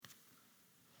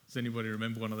Does anybody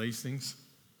remember one of these things?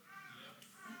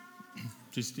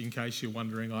 Just in case you're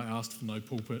wondering, I asked for no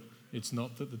pulpit. It's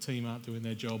not that the team aren't doing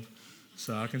their job.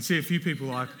 So I can see a few people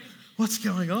like, what's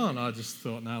going on? I just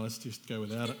thought, no, let's just go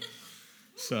without it.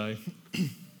 So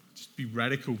just be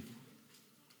radical.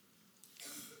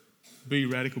 Be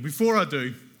radical. Before I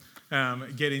do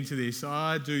get into this,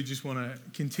 I do just want to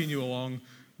continue along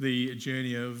the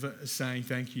journey of saying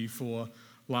thank you for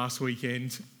last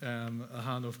weekend,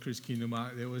 Handorf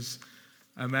Christkindlmarkt. There was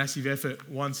a massive effort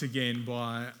once again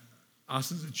by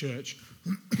us as a church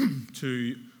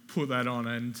to put that on.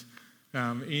 And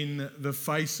in the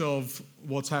face of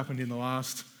what's happened in the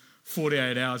last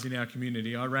 48 hours in our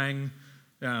community, I rang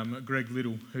Greg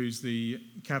Little, who's the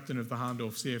captain of the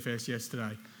Handorf CFS,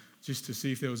 yesterday, just to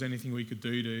see if there was anything we could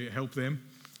do to help them.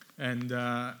 And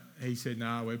he said,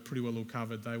 no, we're pretty well all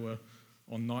covered. They were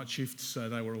on night shift, so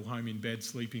they were all home in bed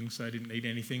sleeping, so didn't need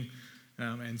anything,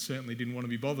 and certainly didn't want to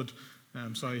be bothered.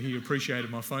 So he appreciated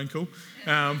my phone call.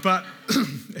 But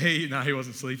he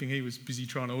wasn't sleeping. He was busy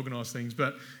trying to organise things.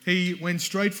 But he went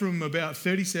straight from about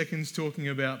 30 seconds talking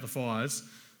about the fires.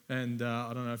 And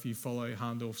I don't know if you follow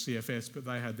Handorf CFS, but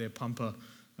they had their pumper,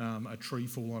 a tree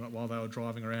fall on it while they were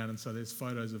driving around. And so there's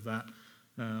photos of that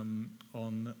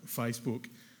on Facebook,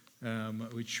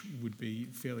 which would be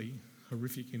fairly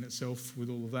horrific in itself with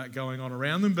all of that going on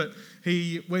around them. But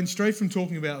he went straight from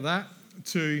talking about that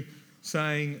to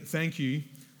saying thank you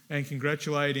and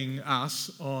congratulating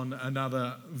us on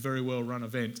another very well-run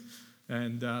event.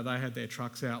 And they had their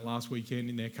trucks out last weekend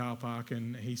in their car park,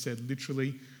 and he said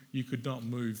literally you could not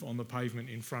move on the pavement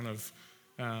in front of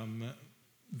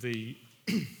the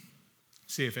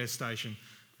CFS station.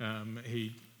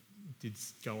 He did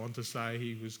go on to say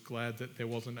he was glad that there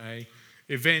wasn't a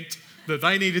event that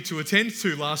they needed to attend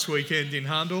to last weekend in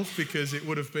Handorf, because it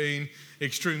would have been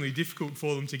extremely difficult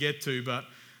for them to get to. But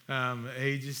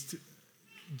he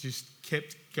just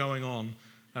kept going on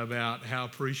about how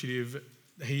appreciative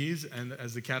he is and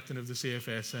as the captain of the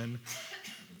CFS. And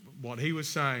what he was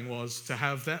saying was to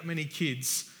have that many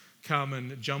kids come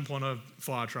and jump on a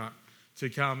fire truck, to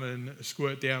come and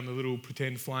squirt down the little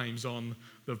pretend flames on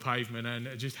the pavement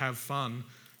and just have fun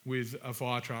with a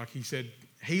fire truck. He said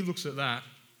he looks at that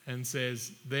and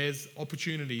says there's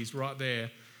opportunities right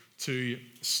there to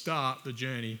start the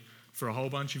journey for a whole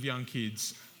bunch of young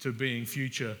kids to being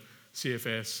future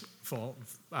CFS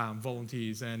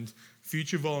volunteers and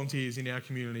future volunteers in our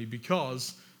community,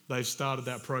 because they've started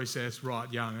that process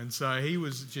right young. And so he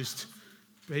was just,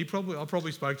 I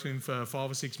probably spoke to him for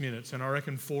 5 or 6 minutes, and I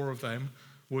reckon 4 of them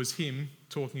was him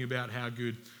talking about how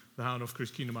good the Handorf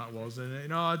Christkindlmarkt was.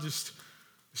 And I just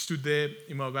stood there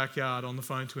in my backyard on the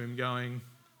phone to him going,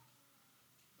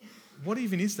 what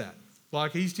even is that?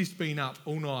 Like, he's just been up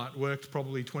all night, worked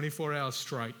probably 24 hours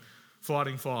straight,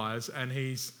 fighting fires, and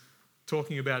he's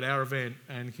talking about our event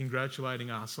and congratulating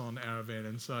us on our event.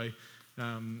 And so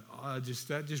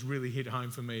that just really hit home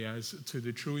for me as to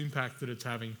the true impact that it's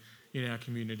having in our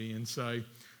community. And so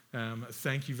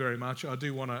thank you very much. I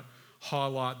do want to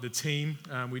highlight the team.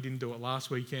 We didn't do it last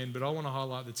weekend, but I want to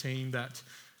highlight the team that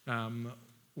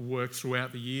worked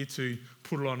throughout the year to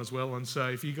put it on as well. And so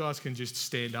if you guys can just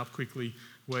stand up quickly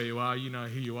where you are, you know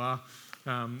who you are,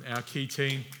 our key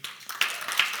team.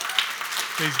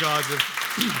 These guys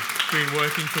have been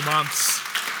working for months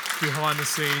behind the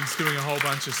scenes doing a whole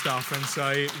bunch of stuff, and so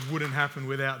it wouldn't happen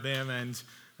without them, and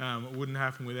it wouldn't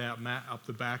happen without Matt up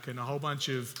the back and a whole bunch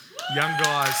of young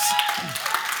guys.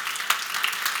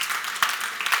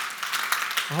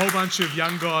 A whole bunch of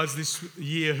young guys this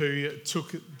year who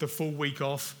took the full week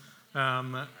off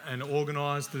and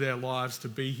organised their lives to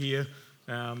be here.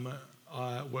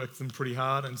 I worked them pretty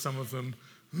hard, and some of them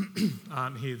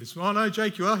aren't here this morning. Oh no,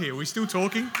 Jake, you are here. Are we still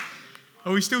talking?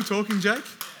 Are we still talking, Jake?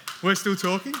 We're still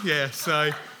talking? Yeah,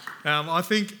 so I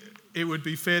think it would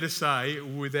be fair to say,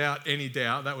 without any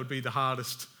doubt, that would be the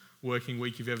hardest working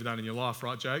week you've ever done in your life,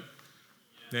 right, Jake?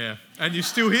 Yeah. And you're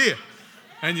still here,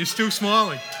 and you're still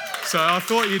smiling. So I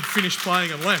thought you'd finished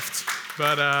playing and left,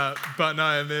 but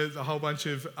no, and there's a whole bunch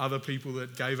of other people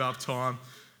that gave up time.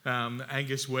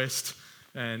 Angus West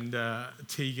and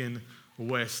Tegan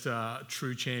West are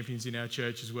true champions in our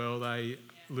church as well.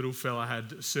 Little fella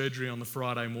had surgery on the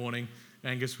Friday morning.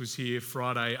 Angus was here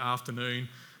Friday afternoon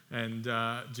and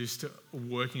just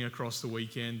working across the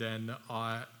weekend. And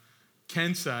I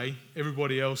can say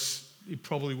everybody else, it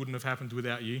probably wouldn't have happened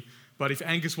without you. But if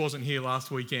Angus wasn't here last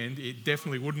weekend, it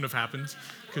definitely wouldn't have happened,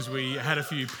 because we had a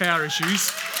few power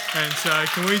issues. And so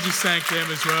can we just thank them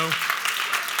as well?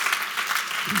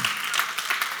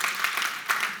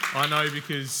 I know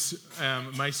because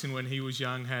Mason, when he was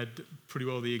young, had pretty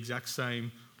well the exact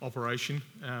same operation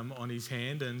on his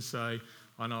hand, and so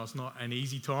I know it's not an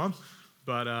easy time,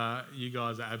 but you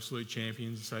guys are absolute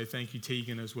champions. So thank you,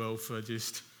 Tegan, as well, for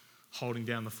just holding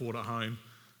down the fort at home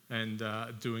and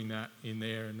doing that in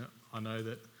there. And I know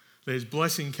that there's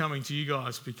blessing coming to you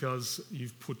guys because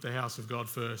you've put the house of God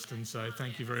first. And so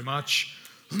thank you very much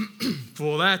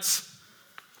for that.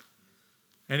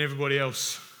 And everybody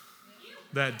else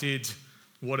that did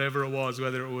whatever it was,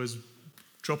 whether it was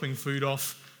dropping food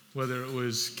off, whether it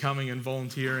was coming and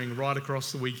volunteering right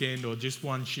across the weekend or just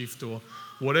one shift or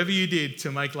whatever you did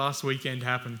to make last weekend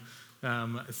happen.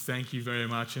 Thank you very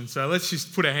much. And so let's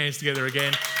just put our hands together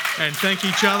again and thank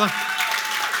each other.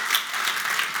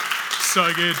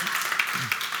 So good.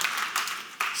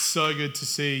 So good to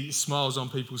see smiles on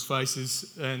people's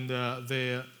faces. And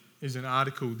there is an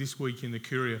article this week in the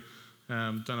Courier.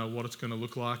 Don't know what it's going to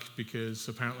look like because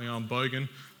apparently I'm bogan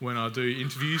when I do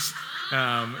interviews,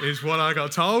 is what I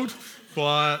got told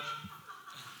by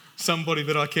somebody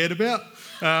that I cared about,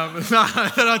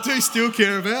 that I do still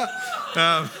care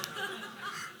about.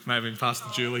 Maybe Pastor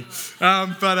Julie.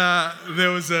 But there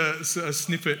was a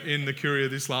snippet in the Courier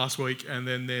this last week, and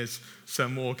then there's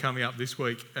some more coming up this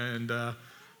week, and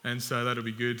so that'll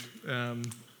be good.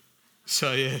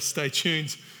 So yeah, stay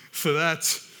tuned for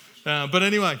that. But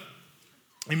anyway,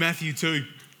 in Matthew 2,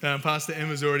 Pastor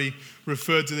Emma's already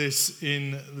referred to this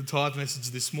in the tithe message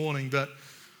this morning, but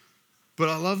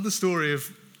I love the story of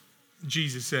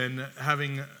Jesus, and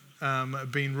having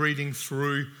been reading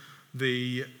through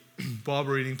the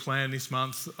Bible reading plan this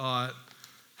month, I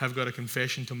have got a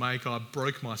confession to make. I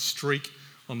broke my streak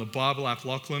on the Bible app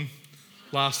Lachlan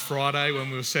last Friday when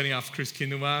we were setting up for Chris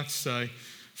Kindermark. So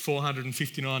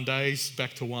 459 days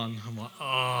back to one. I'm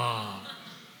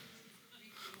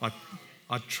like,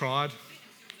 I tried,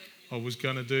 I was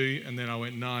going to do, and then I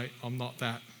went, no, I'm not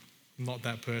that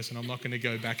person. I'm not going to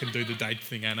go back and do the date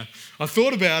thing, Anna. I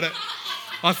thought about it.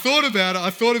 I thought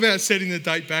about setting the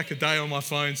date back a day on my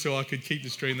phone so I could keep the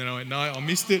stream. Then I went, no, I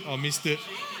missed it.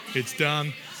 It's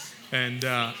done. And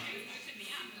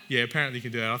yeah, apparently you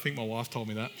can do that. I think my wife told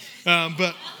me that.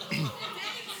 But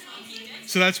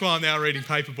so that's why I'm now reading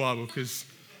paper Bible, because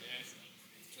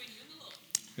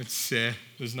it's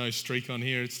there's no streak on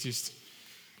here. It's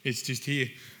just here.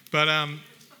 But I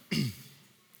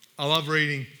love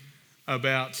reading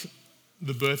about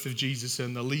the birth of Jesus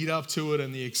and the lead up to it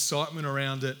and the excitement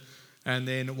around it, and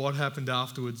then what happened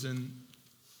afterwards. And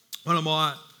one of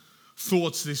my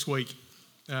thoughts this week,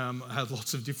 I had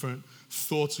lots of different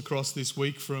thoughts across this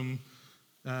week from,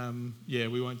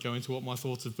 we won't go into what my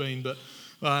thoughts have been, but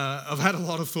I've had a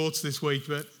lot of thoughts this week.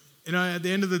 But, you know, at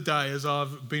the end of the day, as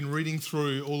I've been reading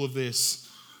through all of this,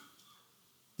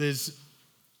 there's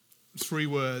three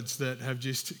words that have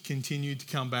just continued to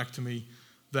come back to me,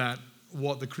 that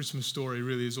what the Christmas story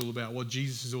really is all about, what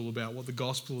Jesus is all about, what the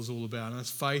gospel is all about, and that's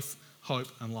faith, hope,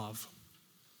 and love.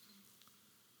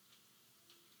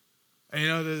 And you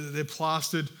know, they're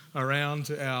plastered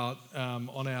around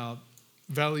on our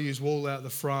values wall out the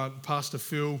front. Pastor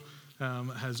Phil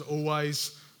has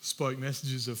always spoke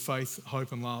messages of faith,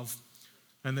 hope, and love.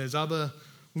 And there's other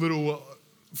little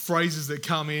phrases that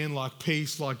come in, like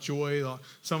peace, like joy, like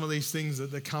some of these things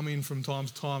that come in from time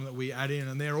to time that we add in,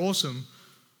 and they're awesome.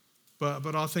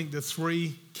 But I think the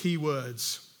three key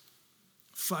words,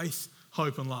 faith,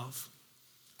 hope, and love.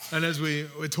 And as we're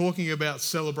talking about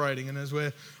celebrating, and as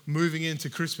we're moving into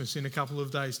Christmas in a couple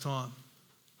of days' time,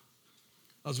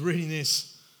 I was reading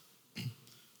this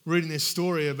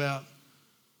story about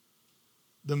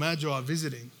the Magi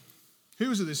visiting. Who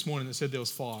was it this morning that said there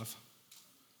was 5?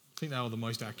 I think they were the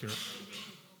most accurate.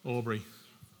 Aubrey.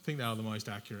 I think they were the most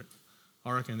accurate.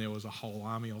 I reckon there was a whole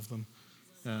army of them.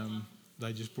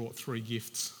 They just brought 3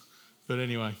 gifts. But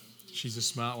anyway, she's a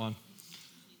smart one.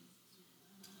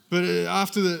 But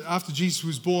after Jesus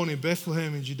was born in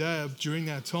Bethlehem in Judea, during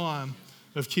that time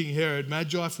of King Herod,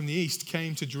 Magi from the east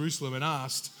came to Jerusalem and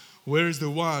asked, "Where is the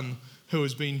one who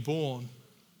has been born,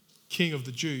 King of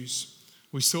the Jews?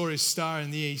 We saw his star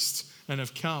in the east and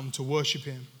have come to worship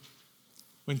him."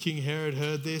 When King Herod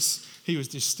heard this, he was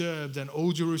disturbed, and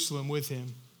all Jerusalem with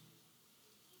him.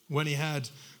 When he had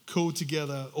called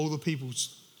together all the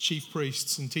people's chief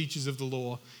priests and teachers of the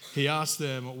law, he asked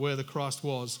them where the Christ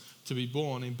was to be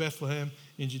born. "In Bethlehem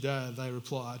in Judea," they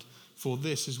replied, "for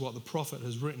this is what the prophet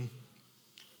has written."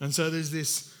 And so there's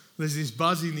this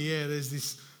buzz in the air.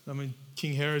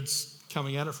 King Herod's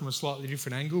coming at it from a slightly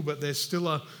different angle, but there's still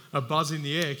a buzz in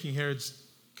the air. King Herod's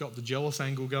got the jealous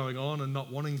angle going on and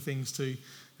not wanting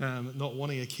not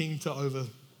wanting a king to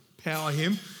overpower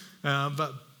him.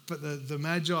 But the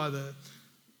Magi,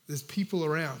 there's people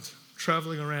around,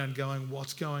 traveling around going,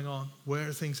 what's going on? Where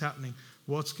are things happening?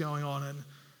 what's going on.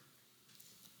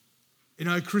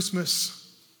 And,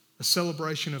 Christmas, a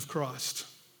celebration of Christ.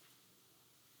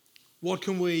 What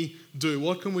can we do?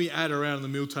 What can we add around the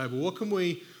meal table? What can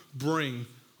we bring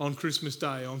on Christmas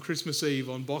Day, on Christmas Eve,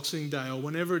 on Boxing Day, or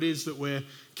whenever it is that we're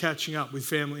catching up with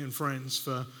family and friends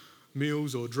for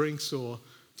meals or drinks or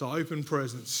to open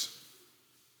presents?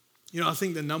 I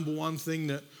think the number one thing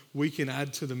that we can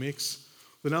add to the mix,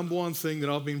 the number one thing that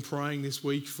I've been praying this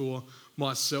week for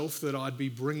myself that I'd be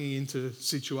bringing into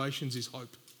situations is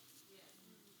hope.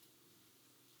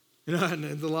 And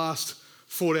the last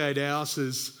 48 hours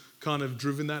has kind of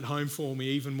driven that home for me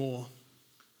even more.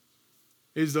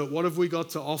 Is that what have we got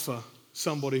to offer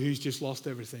somebody who's just lost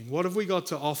everything? What have we got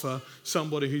to offer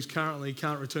somebody who's currently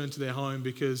can't return to their home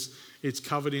because it's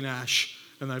covered in ash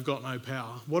and they've got no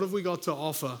power? What have we got to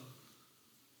offer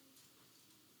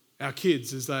our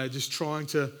kids as they're just trying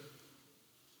to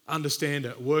understand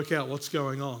it, work out what's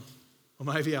going on? Or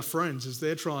maybe our friends as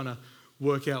they're trying to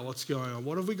work out what's going on.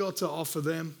 What have we got to offer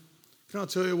them? Can I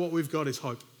tell you what we've got is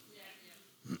hope.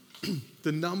 Yeah.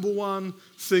 The number one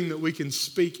thing that we can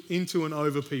speak into and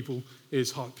over people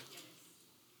is hope.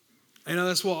 And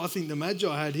that's what I think the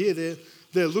Magi had here.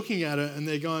 They're looking at it and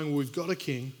they're going, well, we've got a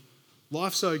king.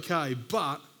 Life's okay,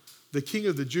 but the King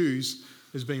of the Jews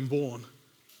has been born.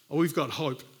 Oh, we've got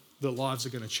hope that lives are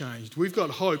going to change. We've got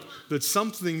hope that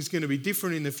something's going to be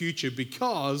different in the future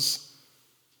because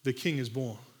the king is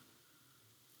born.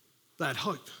 That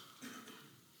hope.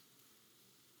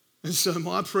 And so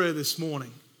my prayer this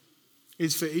morning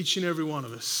is for each and every one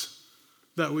of us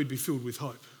that we'd be filled with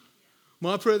hope.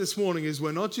 My prayer this morning is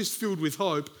we're not just filled with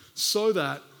hope so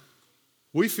that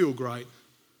we feel great,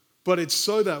 but it's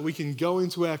so that we can go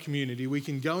into our community, we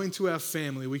can go into our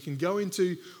family, we can go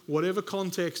into whatever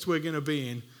context we're going to be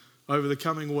in over the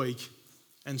coming week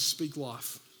and speak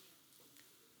life.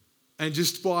 And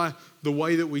just by the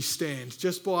way that we stand,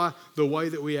 just by the way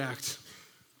that we act,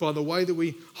 by the way that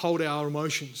we hold our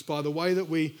emotions, by the way that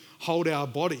we hold our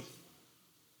body,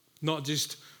 not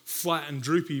just flat and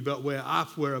droopy, but we're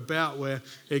up, we're about, we're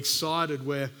excited,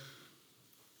 we're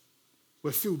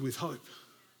filled with hope.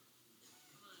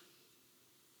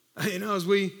 As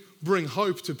we bring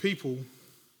hope to people,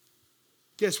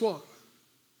 guess what?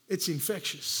 It's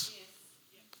infectious.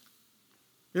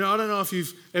 I don't know if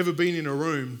you've ever been in a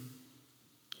room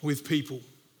with people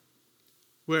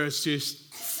where it's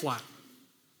just flat.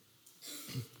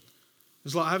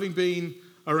 It's like having been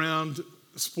around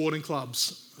sporting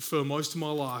clubs for most of my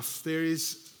life. There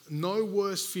is no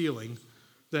worse feeling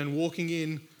than walking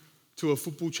in to a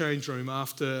football change room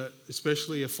after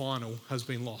especially a final has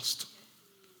been lost.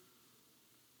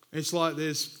 It's like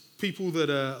there's people that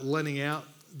are letting out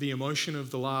the emotion of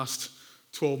the last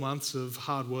 12 months of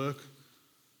hard work.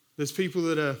 There's people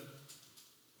that are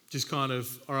just kind of,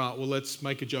 all right, well, let's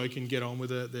make a joke and get on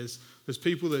with it. There's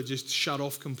people that just shut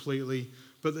off completely.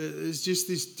 But there's just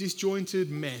this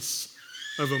disjointed mess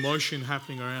of emotion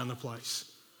happening around the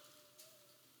place.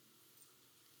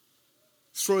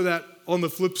 Throw that on the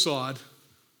flip side,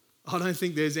 I don't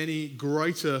think there's any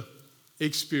greater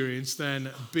experience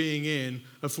than being in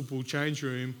a football change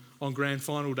room on grand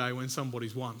final day when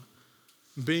somebody's won.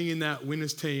 Being in that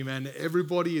winners team and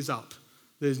everybody is up.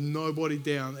 There's nobody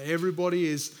down. Everybody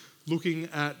is looking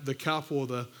at the cup or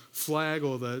the flag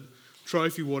or the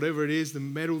trophy, whatever it is, the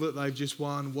medal that they've just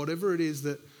won, whatever it is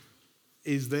that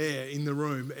is there in the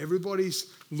room.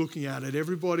 Everybody's looking at it.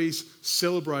 Everybody's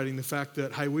celebrating the fact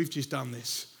that, hey, we've just done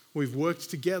this. We've worked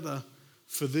together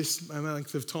for this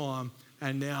length of time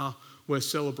and now we're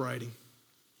celebrating.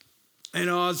 And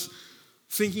I was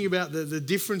thinking about the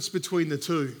difference between the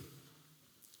two.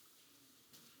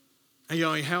 And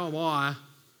going, how am I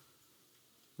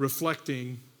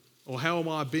reflecting, or how am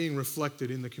I being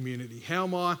reflected in the community? How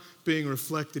am I being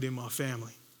reflected in my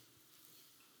family?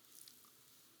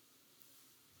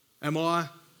 Am I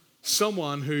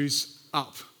someone who's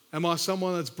up? Am I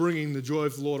someone that's bringing the joy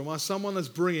of the Lord? Am I someone that's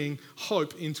bringing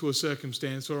hope into a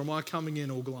circumstance, or am I coming in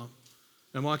all glum?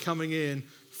 Am I coming in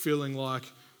feeling like,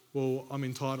 well, I'm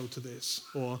entitled to this,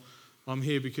 or I'm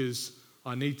here because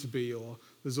I need to be, or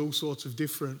there's all sorts of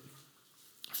different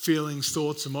feelings,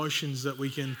 thoughts, emotions that we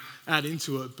can add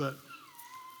into it. But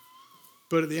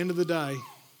at the end of the day,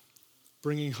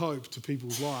 bringing hope to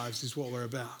people's lives is what we're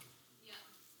about.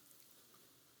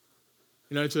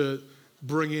 Yeah. To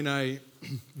bring in a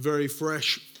very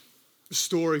fresh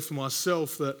story for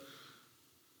myself, that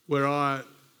where I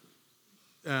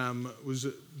was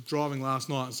driving last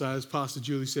night. So as Pastor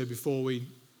Julie said before, we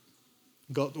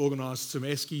got organised some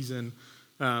eskies and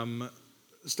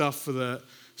stuff for the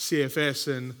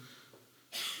CFS, and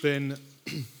then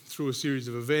through a series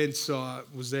of events, I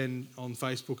was then on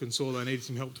Facebook and saw they needed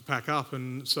some help to pack up.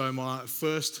 And so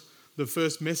the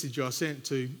first message I sent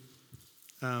to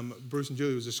Bruce and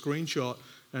Julie was a screenshot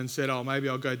and said, oh, maybe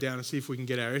I'll go down and see if we can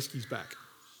get our eskies back.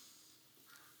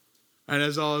 And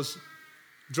as I was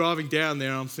driving down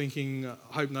there, I'm thinking,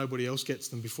 I hope nobody else gets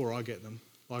them before I get them.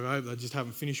 Like, I hope they just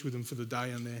haven't finished with them for the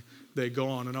day and they're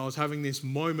gone. And I was having this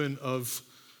moment of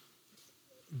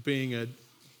being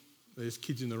there's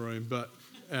kids in the room, but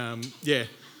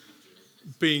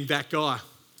being that guy.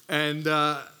 And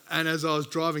as I was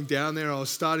driving down there, I was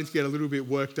starting to get a little bit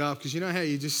worked up, because you know how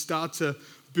you just start to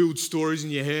build stories in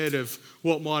your head of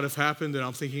what might have happened. And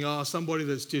I'm thinking, somebody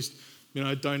that's just,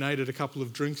 donated a couple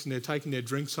of drinks and they're taking their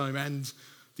drinks home and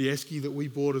the esky that we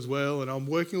bought as well. And I'm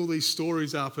working all these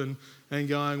stories up and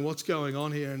going, what's going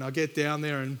on here? And I get down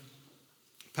there and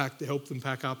helped them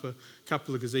pack up a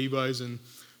couple of gazebos and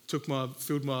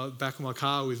filled my back of my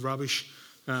car with rubbish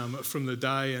from the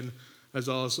day. And as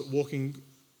I was walking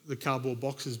the cardboard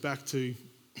boxes back to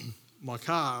my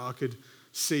car, I could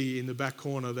see in the back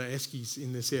corner the eskies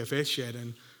in the CFS shed,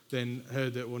 and then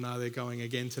heard that, well, no, they're going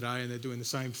again today and they're doing the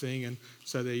same thing, and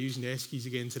so they're using the eskies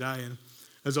again today. And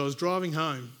as I was driving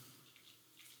home,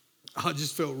 I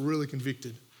just felt really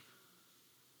convicted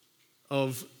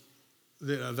of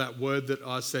that word that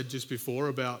I said just before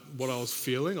about what I was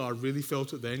feeling. I really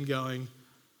felt it then, going,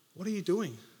 what are you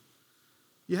doing?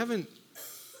 You haven't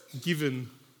given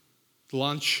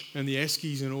lunch and the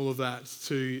eskies and all of that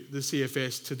to the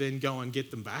CFS to then go and get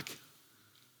them back.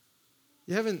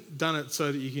 You haven't done it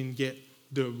so that you can get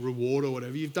the reward or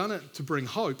whatever. You've done it to bring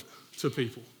hope to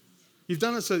people. You've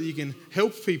done it so that you can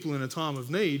help people in a time of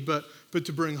need, but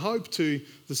to bring hope to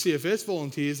the CFS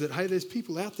volunteers that, hey, there's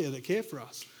people out there that care for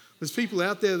us. There's people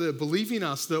out there that believe in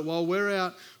us, that while we're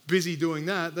out busy doing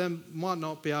that, they might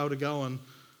not be able to go and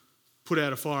put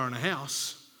out a fire in a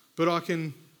house, but I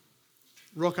can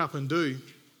rock up and do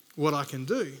what I can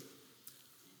do.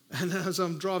 And as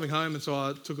I'm driving home, and so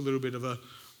I took a little bit of a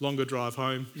longer drive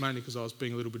home, mainly because I was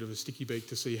being a little bit of a sticky beak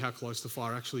to see how close the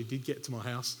fire actually did get to my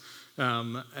house.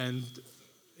 And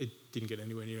it didn't get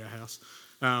anywhere near our house.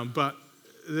 But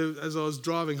as I was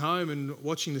driving home and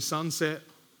watching the sunset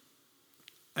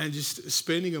and just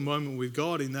spending a moment with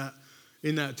God in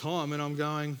that time, and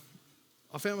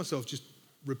I found myself just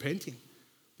repenting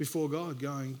before God,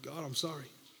 going, God, I'm sorry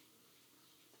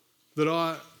that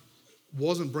I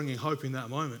wasn't bringing hope in that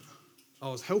moment. I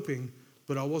was helping,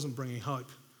 but I wasn't bringing hope,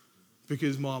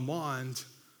 because my mind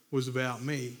was about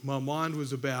me. My mind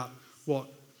was about what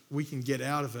we can get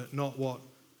out of it, not what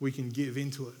we can give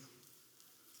into it.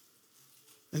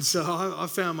 And so I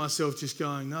found myself just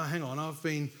going, no, hang on, I've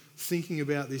been thinking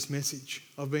about this message.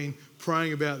 I've been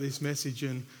praying about this message,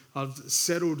 and I've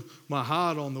settled my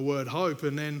heart on the word hope,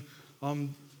 and then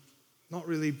I'm not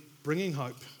really bringing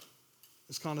hope.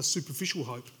 It's kind of superficial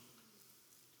hope.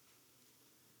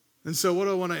 And so what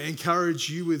I want to encourage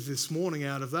you with this morning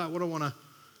out of that, what I want to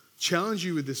challenge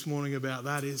you with this morning about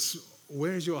that is,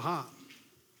 where is your heart?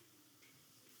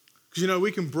 Because,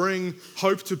 we can bring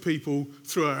hope to people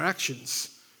through our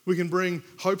actions. We can bring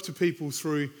hope to people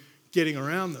through getting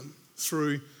around them,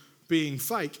 through being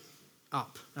fake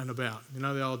up and about.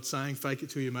 The old saying, fake it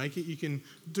till you make it. You can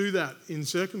do that in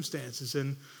circumstances,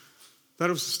 and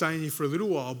that'll sustain you for a little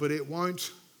while, but it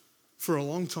won't for a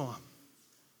long time.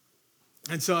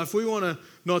 And so if we want to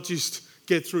not just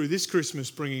get through this Christmas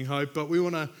bringing hope, but we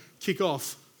want to kick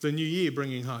off the new year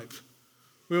bringing hope.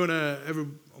 We want to,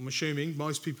 I'm assuming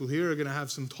most people here are going to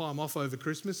have some time off over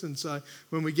Christmas, and so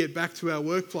when we get back to our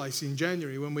workplace in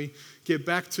January, when we get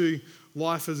back to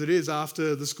life as it is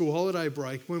after the school holiday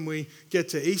break, when we get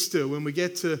to Easter, when we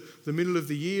get to the middle of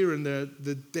the year and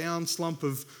the down slump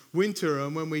of winter,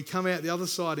 and when we come out the other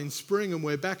side in spring and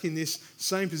we're back in this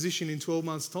same position in 12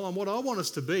 months' time, what I want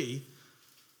us to be,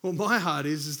 what my heart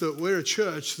is that we're a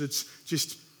church that's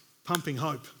just pumping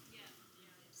hope.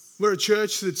 We're a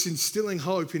church that's instilling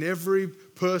hope in every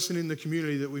person in the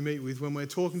community that we meet with, when we're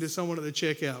talking to someone at the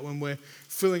checkout, when we're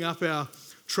filling up our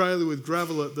trailer with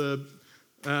gravel at the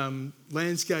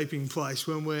landscaping place,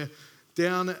 when we're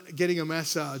down getting a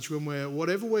massage,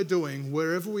 whatever we're doing,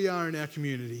 wherever we are in our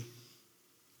community,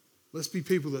 let's be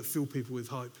people that fill people with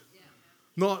hope. Yeah.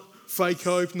 Not fake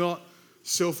hope, not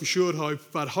self-assured hope,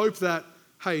 but hope that,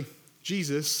 hey,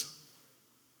 Jesus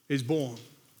is born.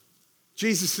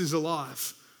 Jesus is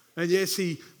alive. And yes,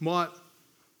 he might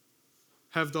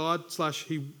have died, /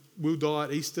 he will die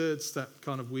at Easter. It's that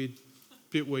kind of weird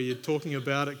bit where you're talking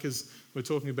about it because we're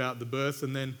talking about the birth,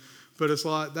 but it's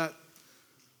like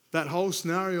that whole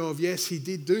scenario of, yes, he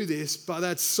did do this, but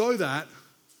that's so that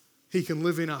he can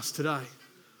live in us today.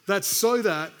 That's so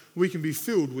that we can be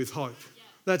filled with hope.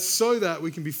 That's so that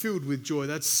we can be filled with joy.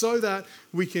 That's so that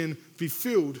we can be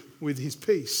filled with his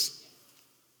peace.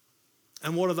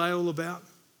 And what are they all about?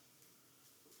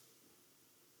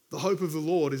 The hope of the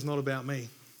Lord is not about me.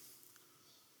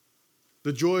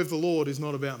 The joy of the Lord is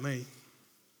not about me.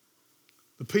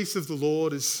 The peace of the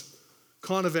Lord is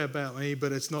kind of about me,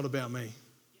 but it's not about me.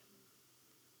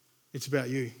 It's about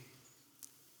you.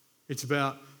 It's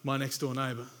about my next door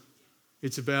neighbour.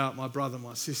 It's about my brother,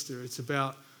 my sister. It's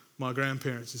about my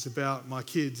grandparents. It's about my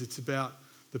kids. It's about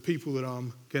the people that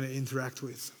I'm going to interact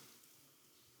with.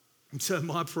 And so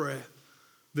my prayer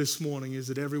this morning is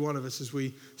that every one of us, as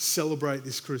we celebrate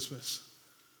this Christmas,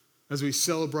 as we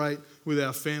celebrate with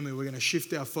our family, we're going to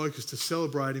shift our focus to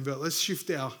celebrating, but let's shift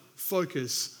our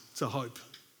focus to hope.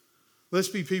 Let's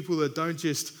be people that don't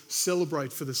just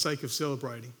celebrate for the sake of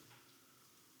celebrating,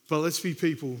 but let's be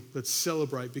people that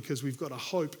celebrate because we've got a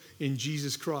hope in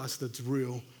Jesus Christ that's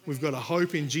real. We've got a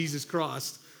hope in Jesus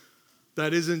Christ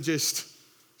that isn't just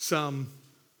some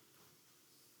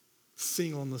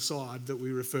thing on the side that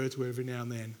we refer to every now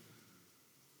and then,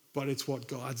 but it's what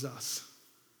guides us.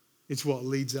 It's what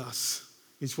leads us.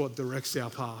 It's what directs our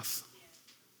path.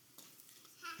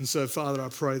 And so, Father, I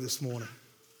pray this morning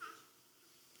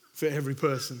for every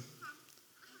person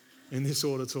in this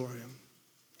auditorium.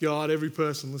 God, every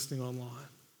person listening online.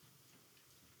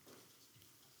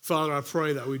 Father, I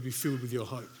pray that we'd be filled with your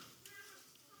hope.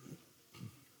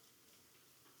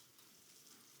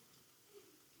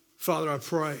 Father, I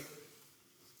pray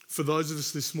for those of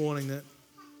us this morning that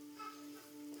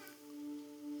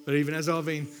even as I've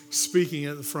been speaking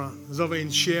at the front, as I've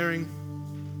been sharing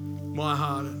my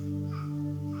heart,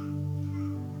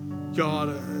 God,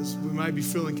 as we may be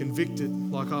feeling convicted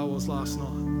like I was last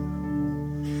night,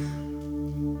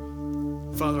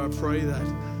 Father, I pray that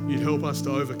you'd help us to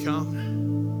overcome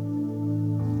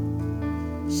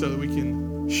so that we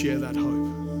can share that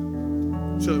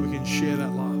hope, so that we can share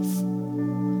that love.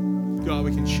 God,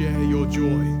 we can share your joy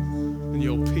and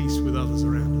your peace with others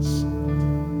around us.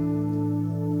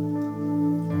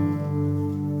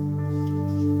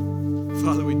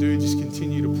 Father, we do just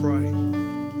continue to pray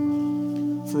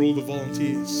for all the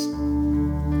volunteers,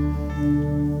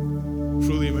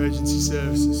 for all the emergency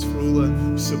services, for all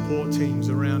the support teams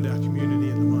around our community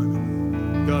at the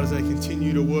moment. God, as they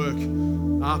continue to work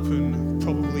up and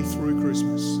probably through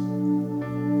Christmas.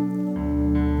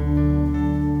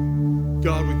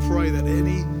 God, we pray that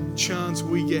any chance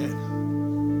we get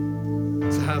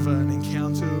to have an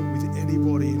encounter with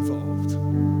anybody involved,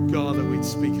 God, that we'd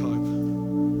speak hope.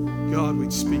 God,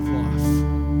 we'd speak life.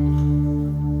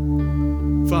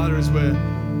 Father, as we're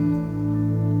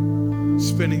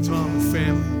spending time with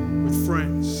family, with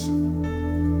friends,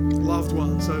 loved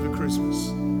ones over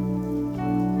Christmas,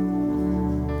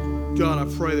 God, I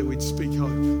pray that we'd speak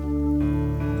hope.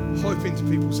 Hope into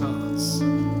people's hearts.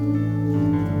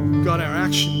 God, our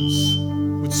actions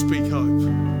would speak hope.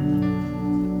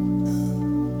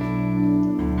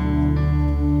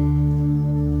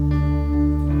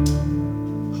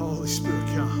 Holy Spirit,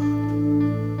 come.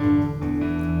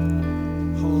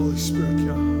 Holy Spirit,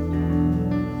 come.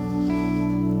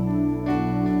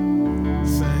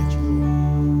 Thank you,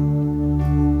 Lord.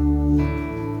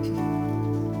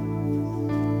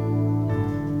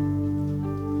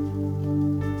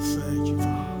 Thank you,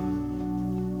 Father.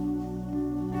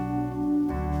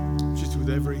 Just with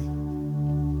every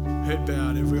head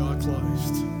bowed, every eye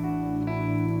closed.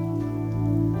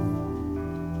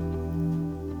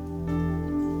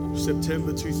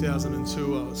 September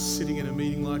 2002, I was sitting in a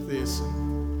meeting like this and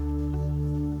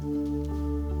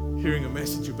hearing a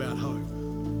message about hope.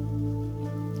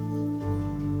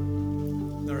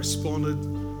 I responded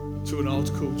to an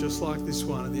altar call just like this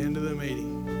one at the end of the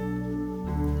meeting.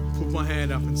 Put my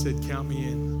hand up and said, count me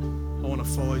in. I want to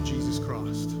follow Jesus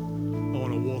Christ. I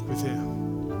want to walk with him.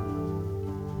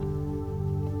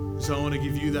 So I want to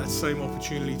give you that same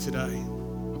opportunity today.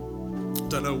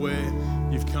 Don't know where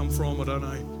you've come from. I don't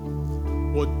know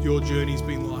what your journey's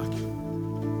been like.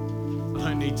 I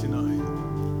don't need to know.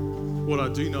 What I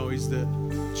do know is that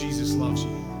Jesus loves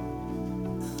you.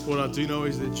 What I do know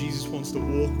is that Jesus wants to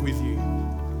walk with you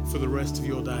for the rest of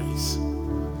your days.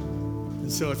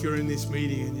 And so if you're in this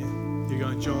meeting and you're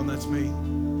going, John, that's me.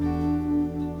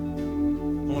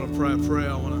 I want to pray a prayer.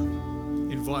 I want to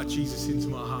invite Jesus into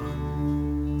my heart.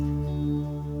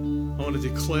 I want to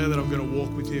declare that I'm going to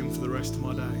walk with him for the rest of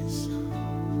my days.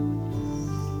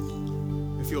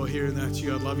 If you're hearing that to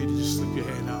you, I'd love you to just slip your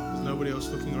hand up. There's nobody else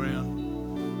looking around.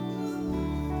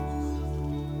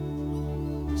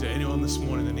 Is there anyone this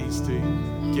morning that needs to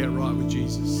get right with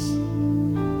Jesus?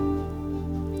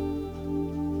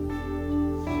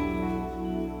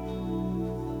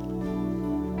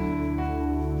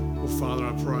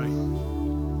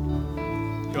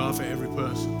 God, for every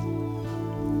person,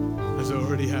 as I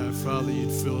already have, Father,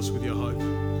 you'd fill us with your hope.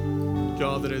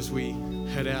 God, that as we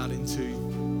head out into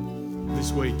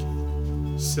this week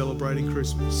celebrating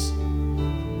Christmas,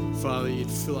 Father,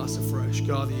 you'd fill us afresh.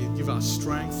 God, that you'd give us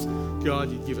strength.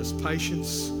 God, you'd give us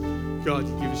patience. God,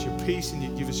 you'd give us your peace and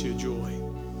you'd give us your joy.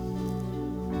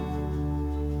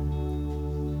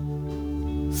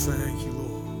 Thank you.